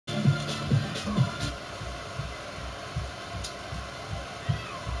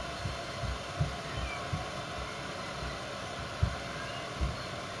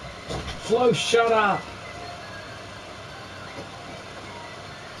Flo, shut up.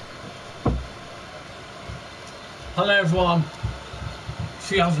 Hello everyone.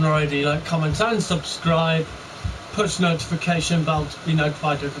 If you haven't already, like, comment and subscribe. Push notification bell to be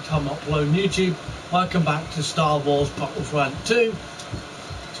notified every time I upload on YouTube. Welcome back to Star Wars Battlefront II.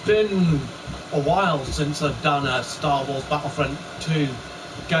 It's been a while since I've done a Star Wars Battlefront II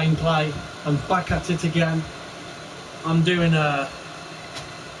gameplay. I'm back at it again. I'm doing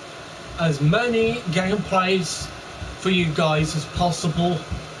as many gameplays for you guys as possible,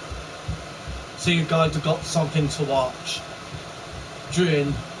 so you guys have got something to watch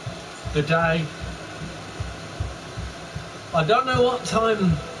during the day. I don't know what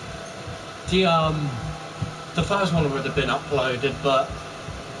time the first one would have been uploaded, but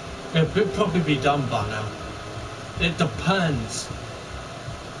it would probably be done by now. It depends.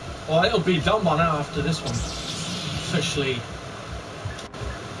 Well, it'll be done by now after this one officially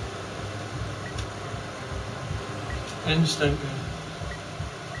instantly.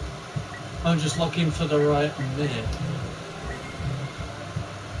 I'm just looking for the right minute.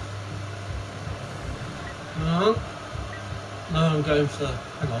 No, I'm going for.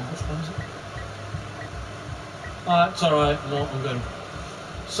 Hang on, which one is it? It's alright, I'm going.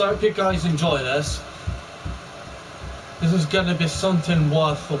 So, if you guys enjoy this, this is going to be something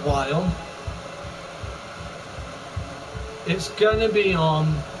worth a while. It's going to be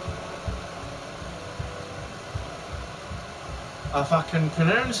on. If I can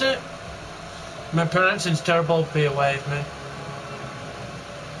pronounce it. My pronouncing's terrible, be away with me.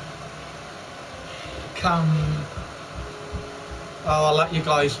 I'll let you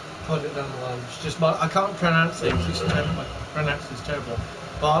guys put it down below. It's just I can't pronounce things, it's terrible. My pronouncing's terrible.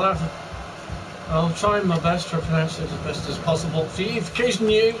 But I'll try my best to pronounce it as best as possible. For you, in case you're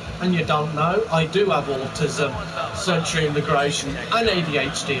new and you don't know, I do have autism, sensory integration, and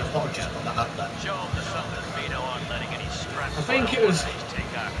ADHD. I thought I'd just put that out there. I think it was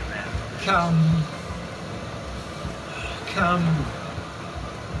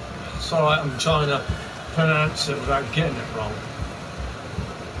it's alright, I'm trying to pronounce it without getting it wrong.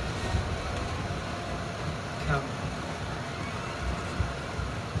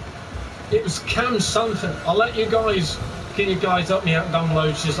 It was Cam something. I'll let you guys, can you guys help me out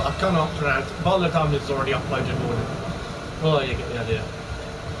download, just I cannot pronounce it. By the time it's already uploaded morning. Well, you get the idea.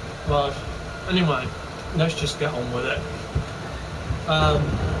 Right, anyway, let's just get on with it.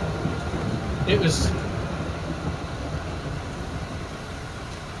 It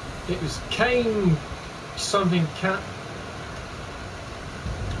was Kane something cat.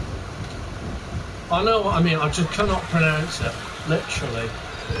 I know what I mean, I just cannot pronounce it, literally.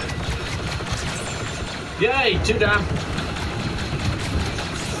 Yay, 2 down.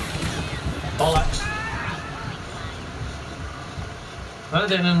 Bollocks. That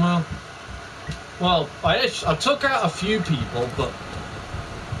didn't well. Well, I took out a few people, but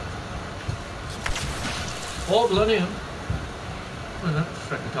oh bloody hell. Where did that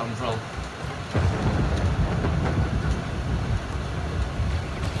frickin' come from?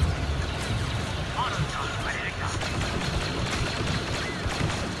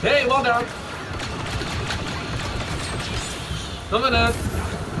 Hey, well done! Come on up!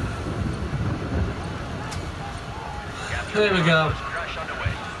 There we go.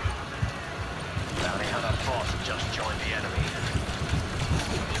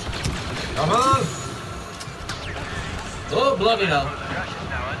 Come on! Oh, bloody hell.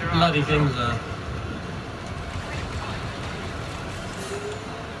 Bloody things there.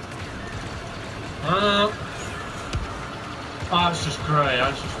 Oh, it's just great,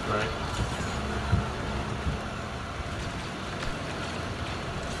 it's just great.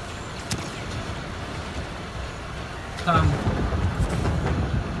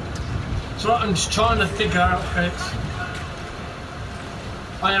 So I'm just trying to figure out it.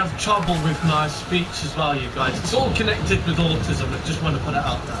 I have trouble with my speech as well, you guys. It's all connected with autism, I just want to put it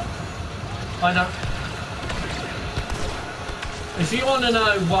out there. I don't... If you want to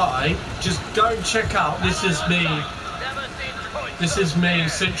know why, just go and check out This Is Me,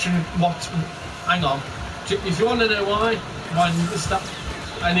 section... Hang on. If you want to know why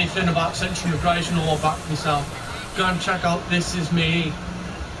anything about sexual integration or about myself, go and check out This Is Me,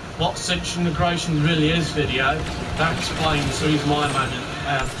 what sexual integration really is video. That explains the reason why I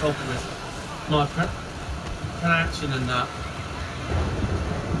have trouble with my pronouncing and that.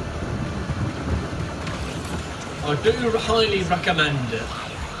 I do highly recommend it.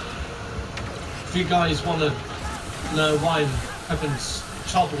 If you guys want to know why I'm having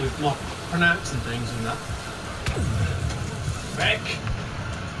trouble with my pronouncing things and that. Rick!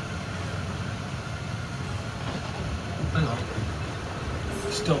 Hang on.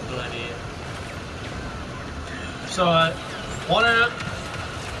 Stop bloody it. So, one out.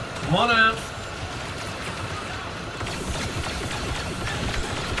 One out.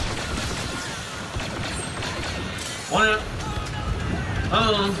 One out.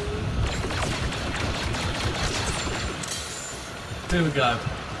 Hold on. Here we go.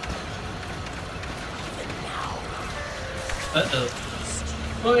 Uh-oh.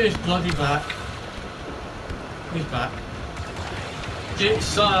 Oh, he's bloody back. He's back.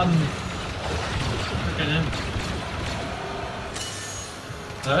 It's, freaking him.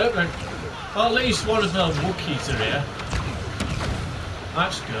 Well, at least one of the Wookiees are here.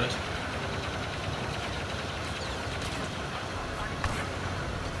 That's good.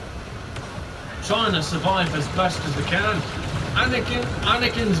 Trying to survive as best as we can.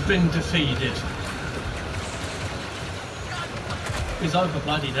 Anakin's been defeated. He's over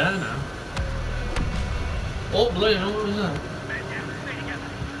bloody there now. Oh, bloody hell, what was that?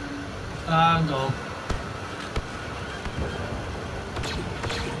 Hang on.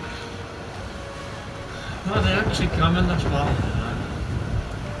 Oh, they're actually coming, that's well.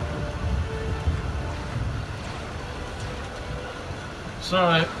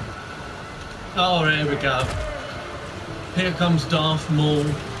 Sorry. Oh, here we go. Here comes Darth Maul.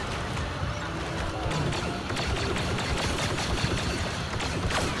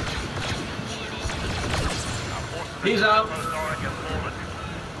 He's out.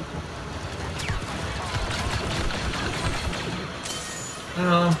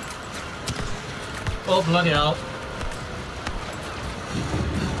 Oh, bloody hell.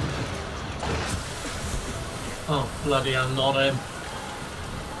 Oh, bloody hell, not him.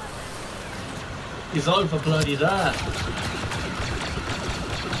 He's over bloody there.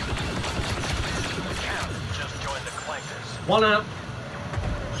 One out.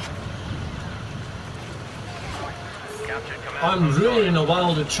 I'm really in a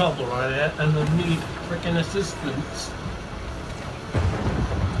world of trouble right here, and I need freaking assistance.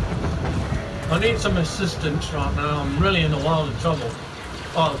 I need some assistance right now. I'm really in a world of trouble.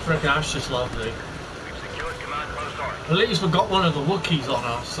 Oh, freaking that's just lovely. At least we've got one of the Wookiees on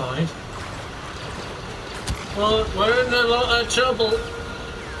our side. Well, we're in a lot of trouble.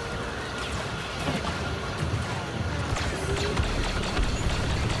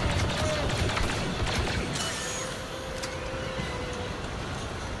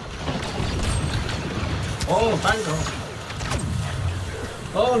 Oh, thank God.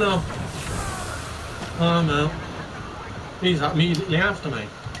 Oh no. Oh no. He's immediately after me.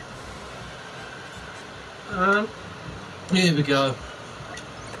 Here we go.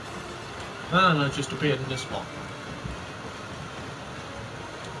 And I just appeared in this spot.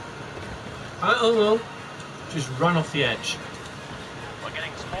 Oh well. Just run off the edge. We're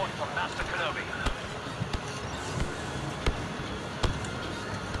getting support from Master Kenobi.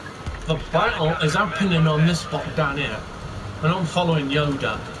 The battle is happening on this spot down here. And I'm following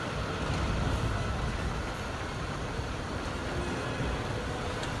Yoda.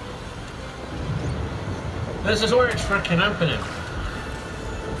 This is where it's freaking happening.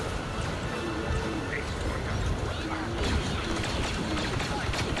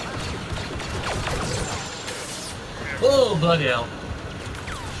 Oh, bloody hell.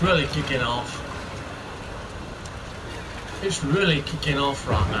 It's really kicking off. It's really kicking off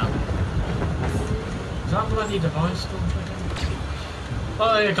right now. Is that bloody device still freaking?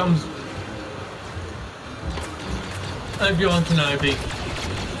 Oh, here comes Obi-Wan Kenobi.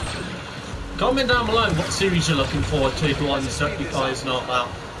 Comment down below what series you're looking forward to, the ones that you guys know about.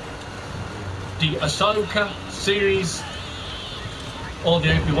 The Ahsoka series, or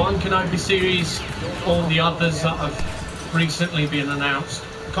the Obi-Wan Kenobi series, or the others that have recently been announced.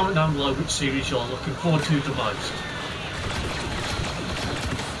 Comment down below which series you're looking forward to the most.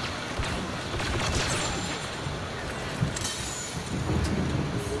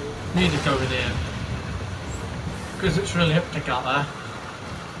 Need to go in here because it's really hectic out there.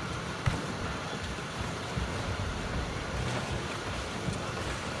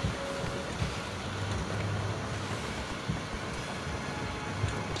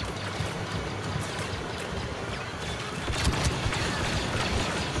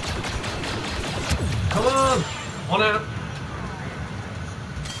 Come on! On out!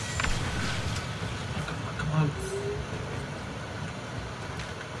 Come on.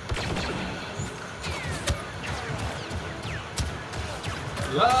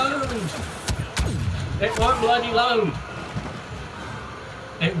 Load! It won't bloody load!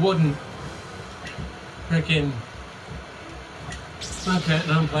 It wouldn't. Freaking. Okay,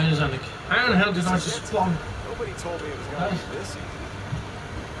 now I'm playing as Anakin. How the hell did I just spawn? Nobody told me it was gonna be this easy.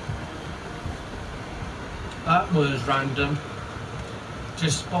 That was random.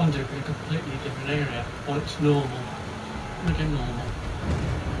 just spawned in a completely different area. Or it's normal. Freaking normal.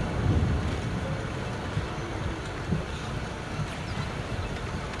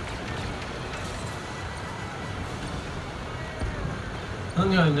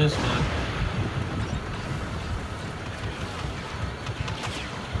 I'm going this way.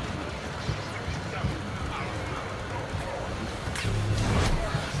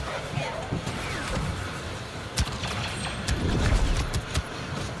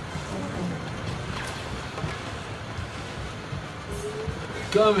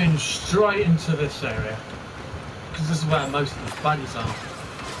 Going straight into this area because this is where most of the baddies are.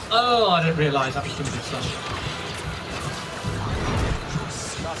 Oh, I didn't realise that was going to be so.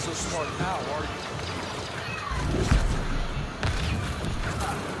 Not so smart now, are you?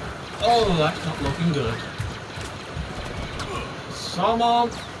 Oh, that's not looking good.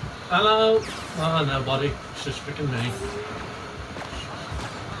 Someone, hello. Oh, nobody. It's just freaking me.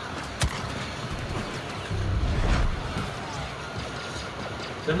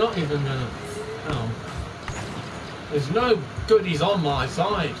 They're not even gonna. Oh. There's no goodies on my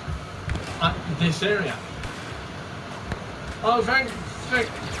side at this area. Oh, frick.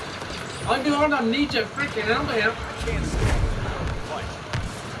 I'm going to need you freaking help me out. Can't stand fight.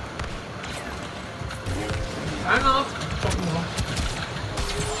 Hang on. Fucking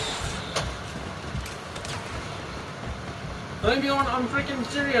on. Maybe I'm freaking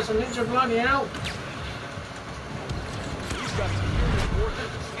serious. I need your bloody help. He's got some human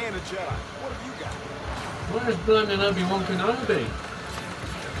warriors and a Jedi. What have you got? Where's bloody Obi-Wan Kenobi?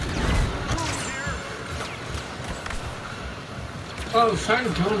 Oh, thank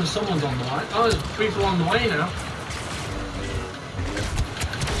goodness someone's on the way. Oh, there's people on the way now.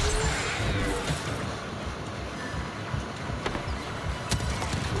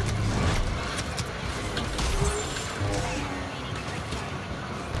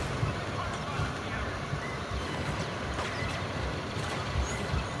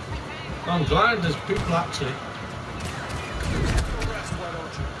 I'm glad there's people actually. Rest, why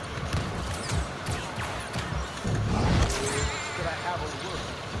don't you? Could I have a word?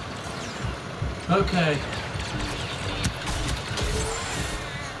 Okay.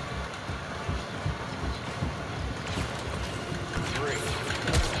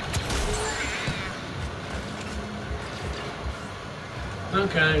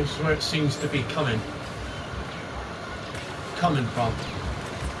 Okay, this is where it seems to be coming from.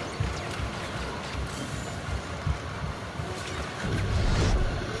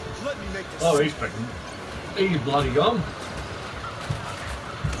 Let me make this. Oh, he's freaking. He's bloody gone.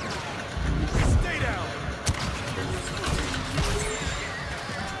 Stay down.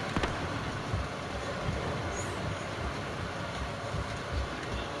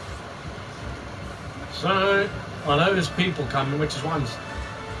 So, I know there's people coming, which is why I'm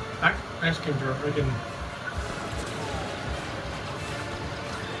asking for a freaking.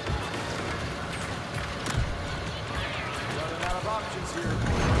 Running out of options here.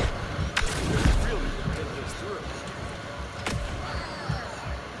 Really get this through.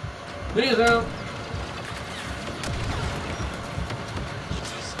 Please out.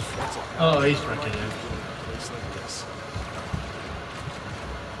 That's a Oh, he's freaking in. place like this.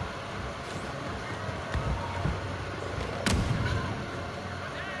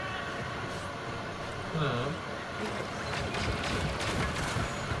 Oh.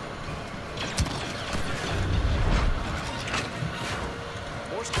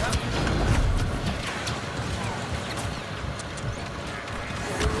 More scrap.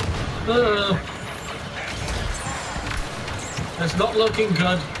 It's not looking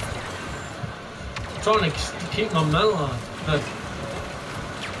good. I'm trying to keep my mellow on.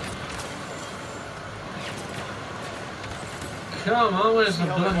 Come on, where's the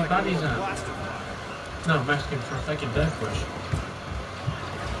bloody baddies at? No, I'm asking for a fucking death wish.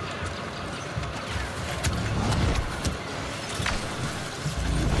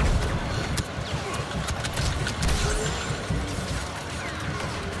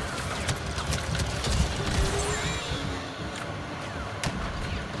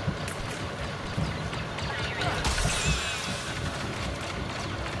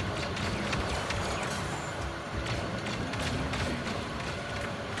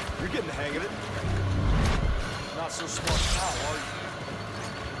 You're getting the hang of it. Not so smart now, are you?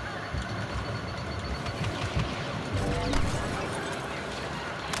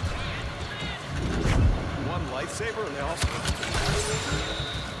 One lightsaber and they all...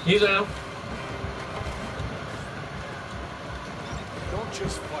 He's out. Don't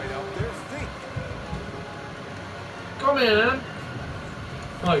just fight out there, think. Come here, man.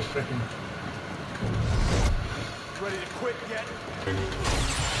 Oh, he's freaking. ready to quit yet?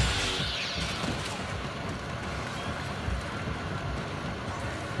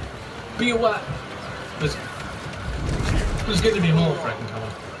 Be aware. There's going to be more freaking coming.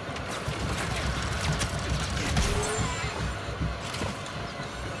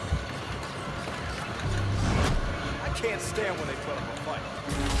 I can't stand when they put up a fight.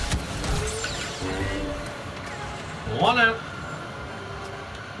 One out.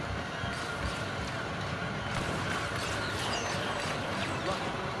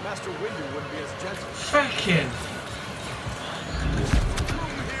 Master Windu wouldn't be as gentle. Frickin'.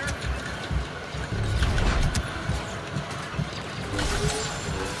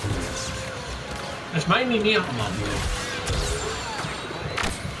 It's mainly me at the moment.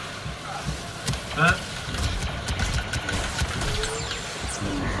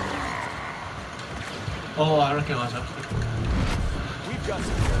 Oh, I recognise that. We've got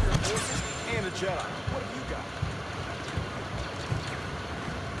superior forces and a Jedi. What have you got?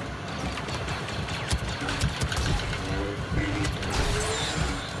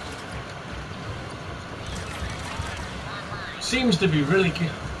 Seems to be really good.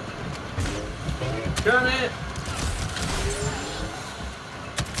 Damn it!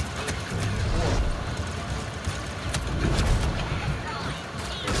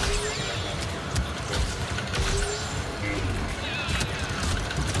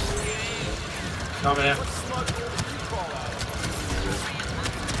 Come here. What slug hole did you crawl out of?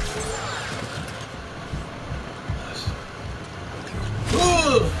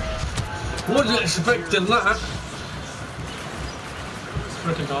 Ooh! Wasn't expecting that.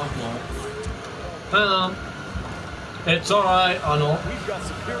 Freaking Darth Maul. Hang on. It's alright, I know. We've got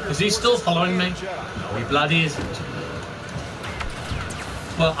superior Is he still forces following me? and a Jedi. No, he bloody isn't.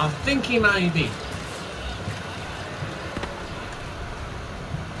 Well, I think he may be.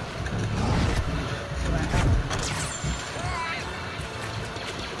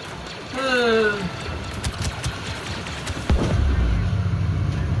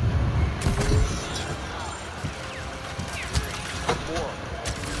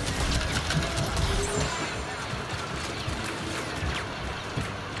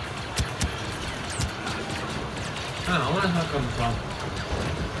 Oh, where's that coming from?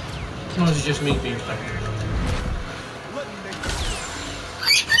 Or is it just me being spectated? Let me make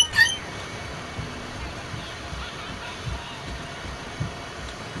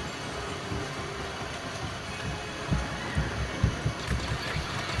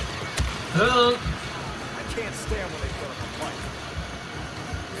Hello? I can't stand when they put up a fight.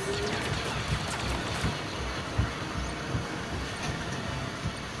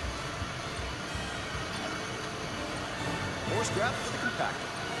 More scrap for the compactor.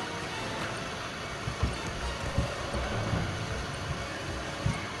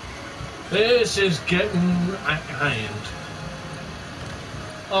 This is getting at hand.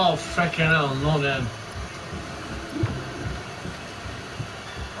 Oh, frickin' hell, not him.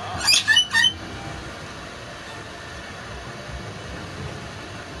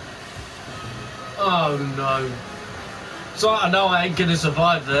 Oh no. So I know I ain't gonna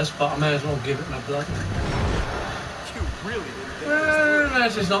survive this, but I may as well give it my blood. You really didn't think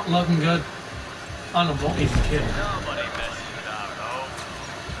This is not looking good. And I'm not even kidding. Nobody messes with our home.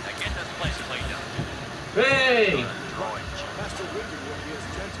 Now get this place cleaned up. Hey! Master Windu wouldn't be as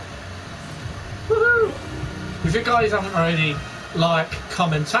gentle. Woohoo! If you guys haven't already, like,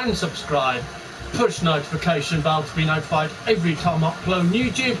 comment and subscribe. Push notification bell to be notified every time I upload on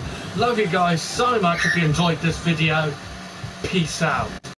YouTube. Love you guys so much. If you enjoyed this video, peace out.